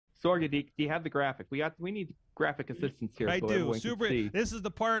Sorg, do you have the graphic? We need graphic assistance here. I so do. everyone can Super. see. This is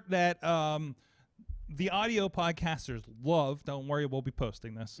the part that the audio podcasters love. Don't worry, we'll be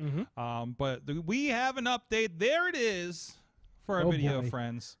posting this. But we have an update. There it is for our video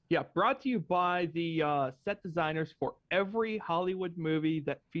friends. Yeah, brought to you by the set designers for every Hollywood movie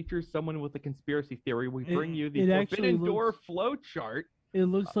that features someone with a conspiracy theory. We bring you the Forbidden Door flow chart. It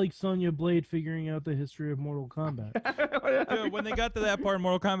looks like Sonya Blade figuring out the history of Mortal Kombat. Dude, when they got to that part in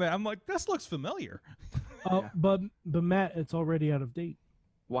Mortal Kombat, I'm like, this looks familiar. But Matt, it's already out of date.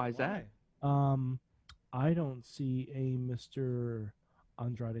 Why is that? I don't see a Mr.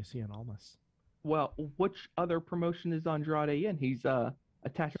 Andrade Cien Almas. Well, which other promotion is Andrade in? He's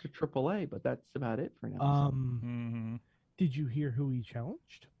attached to AAA, but that's about it for now. Did you hear who he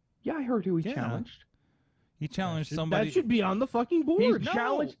challenged? Yeah, I heard who he challenged. He challenged somebody. That should be on the fucking board. He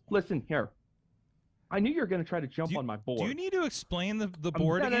challenged. Listen here. I knew you were going to try to jump on my board. Do you need to explain the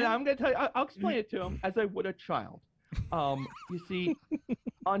board again? No, I'm going to tell you. I'll explain it to him as I would a child. You see,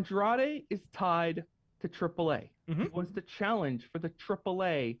 Andrade is tied to AAA. He wants to challenge for the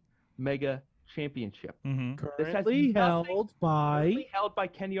AAA Mega Championship. Currently held by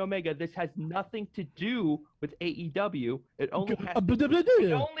Kenny Omega. This has nothing to do with AEW. It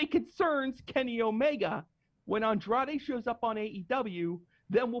only concerns Kenny Omega. When Andrade shows up on AEW,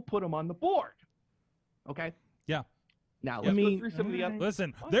 then we'll put him on the board. Okay? Yeah. Now, let's go through some of the other...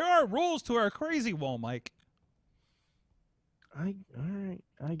 Listen, there are rules to our crazy wall, Mike. All right,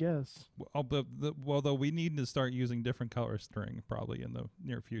 I guess. Well, though we need to start using different color string probably in the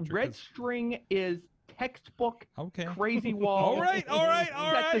near future. Red string is textbook crazy wall. All right.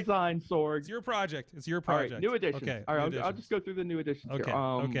 Set design, Sorg. It's your project. All right, new additions. Okay. All right, I'll just go through the new additions here.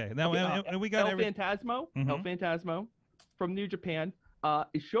 Okay. Now, and we got El Phantasmo. El Phantasmo from New Japan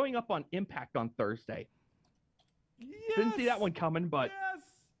is showing up on Impact on Thursday. Yes. Didn't see that one coming, but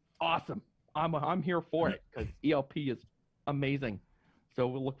awesome. I'm here for it because ELP is amazing. So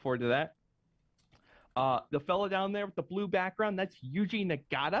we'll look forward to that. The fella down there with the blue background, that's Yuji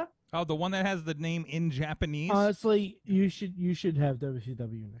Nagata. Oh, the one that has the name in Japanese? Honestly, you should have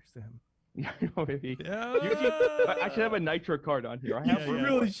WCW next to him. Yeah, maybe. I should have a Nitro card on here. You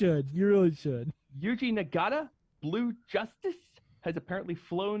really should. You really should. Yuji Nagata, Blue Justice, has apparently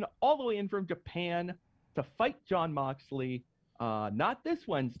flown all the way in from Japan to fight Jon Moxley. Not this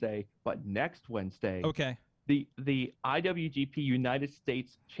Wednesday, but next Wednesday. Okay. The IWGP United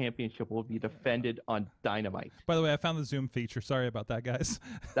States Championship will be defended on Dynamite. By the way, I found the Zoom feature. Sorry about that, guys.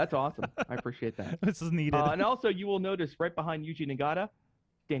 That's awesome. I appreciate that. This is needed. And also, you will notice right behind Yuji Nagata,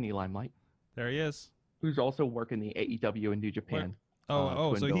 Danny Limelight. There he is. Who's also working the AEW in New Japan.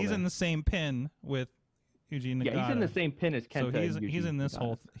 So he's in the same pin with Yuji Nagata. Yeah, he's in the same pin as Kenta. So he's in this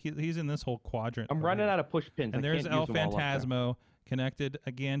whole he's in this whole quadrant. I'm running out of push pins. And there's El Phantasmo connected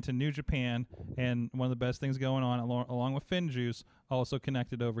again to New Japan, and one of the best things going on along with FinJuice, also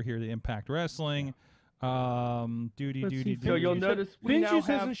connected over here to Impact Wrestling. So you'll notice FinJuice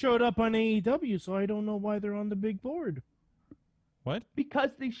hasn't showed up on AEW, so I don't know why they're on the big board. What? Because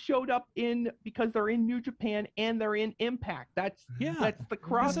they showed up because they're in New Japan and they're in Impact. That's the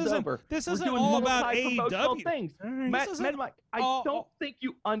crossover. This isn't all about AEW things. Right. I don't think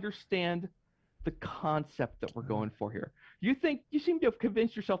you understand the concept that we're going for here. You seem to have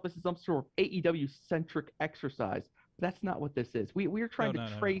convinced yourself this is some sort of AEW centric exercise. That's not what this is. We are trying to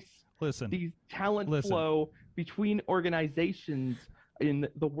trace these talent flow between organizations in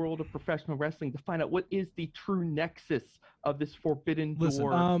the world of professional wrestling to find out what is the true nexus of this forbidden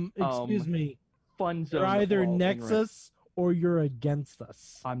door. Excuse me. Fun zone. You're either Nexus or you're against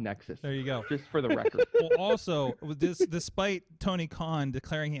us. I'm Nexus. There you go. Just for the record. Well, also, despite Tony Khan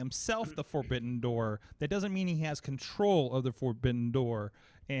declaring himself the Forbidden Door, that doesn't mean he has control of the Forbidden Door.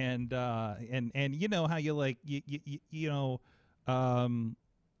 And you know how you like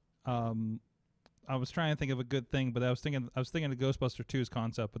I was trying to think of a good thing, but I was thinking of Ghostbuster 2's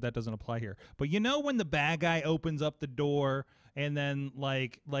concept, but that doesn't apply here. But you know when the bad guy opens up the door and then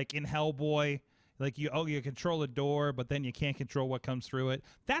like in Hellboy, like you control a door, but then you can't control what comes through it.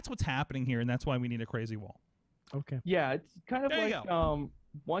 That's what's happening here, and that's why we need a crazy wall. Okay. Yeah, it's kind of like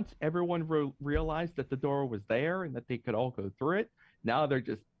once everyone realized that the door was there and that they could all go through it, now they're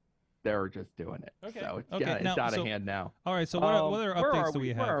just doing it. Okay. So it's out of hand now. All right. So what other updates do we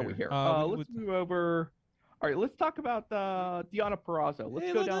have? Where are we here? Let's move over. All right. Let's talk about Deonna Purrazzo.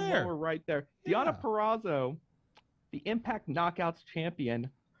 Let's go down lower right there. Yeah. Deonna Purrazzo, the Impact Knockouts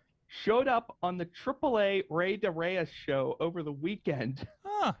champion, showed up on the AAA Rey de Reyes show over the weekend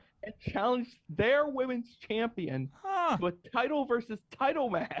and challenged their women's champion to a title versus title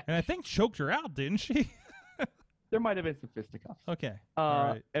match. And I think choked her out, didn't she? there might have been some fisticuffs. Okay. All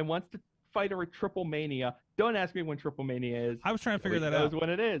right. And once the fighter at Triple Mania, don't ask me when Triple Mania is. I was trying to figure that Knows out. when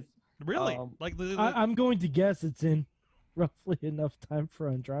it is. Really? I'm going to guess it's in roughly enough time for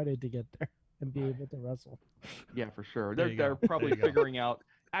Andrade to get there and be able to wrestle. Yeah, for sure. There you They're go. probably There you go. figuring out.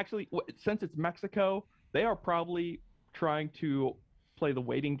 Actually, since it's Mexico, they are probably trying to play the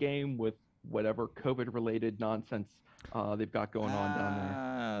waiting game with whatever COVID-related nonsense they've got going on down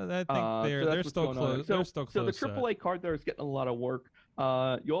there. I think So they're that's what's still going on. close. So, They're still so the close. AAA card there is getting a lot of work.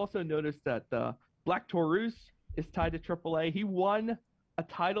 You also notice that Black Taurus is tied to AAA. He won a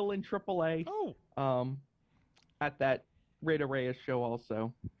title in AAA Oh. at that Rey Reyes show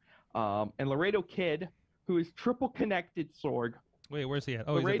also. And Laredo Kid, who is triple connected Sorg. Wait, where's he at?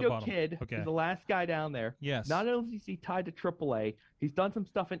 Oh, he's at the Laredo bottom. Kid Okay. is the last guy down there. Yes. Not only is he tied to AAA, he's done some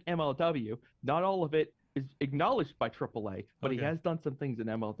stuff in MLW. Not all of it is acknowledged by AAA, but he Okay. has done some things in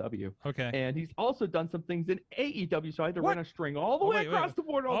MLW. Okay. And he's also done some things in AEW, so I had to What? run a string all the Oh, way wait, across wait. the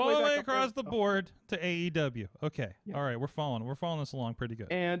board, All the way back up across the there. board to AEW. Okay. Yeah. All right. We're following this along pretty good.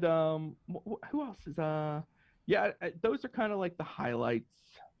 And who else is those are kind of like the highlights.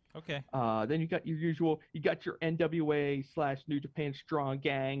 Okay. Then you got your usual, you got your NWA/New Japan Strong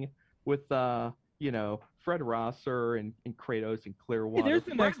Gang with Fred Rosser and Kratos and Clearwater. there's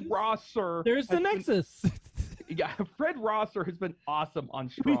the Fred Nexus. Rosser. There's the has been- Nexus. Yeah, Fred Rosser has been awesome on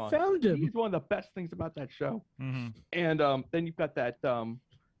We Strong. found him. He's one of the best things about that show. Mm-hmm. And then you've got that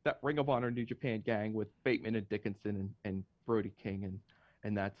Ring of Honor New Japan gang with Bateman and Dickinson and Brody King,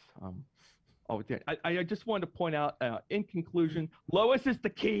 and that's all. I just wanted to point out, in conclusion, Lois is the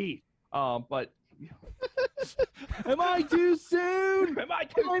key. But Am I too soon? am I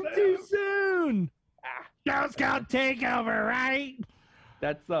too I'm soon? too soon. Ah, Girl Scout takeover, right?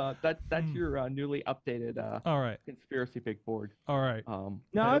 that's your newly updated All right. conspiracy big board. All right.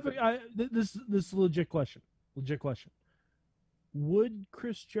 Now, this is a legit question. Legit question. Would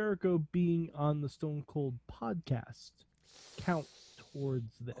Chris Jericho being on the Stone Cold podcast count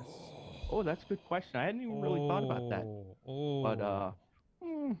towards this? Oh, that's a good question. I hadn't even really thought about that. Oh. But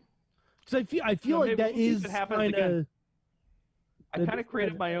Because I feel like maybe that we'll see if is it happens kind again. of. I That kind is of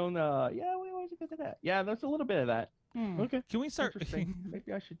created kinda- my own. Yeah, we always go to that. Yeah, there's a little bit of that. Okay. Can we start? Interesting.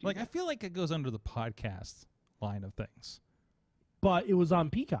 Maybe I should do Like, I that. feel like it goes under the podcast line of things. But it was on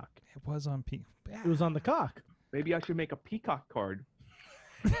Peacock. It was on P. It was on the cock. Maybe I should make a peacock card.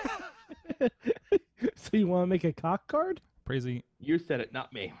 So you want to make a cock card? Crazy. You said it,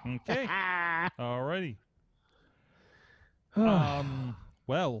 not me. Okay. Alrighty. Ah.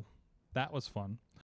 Well, that was fun.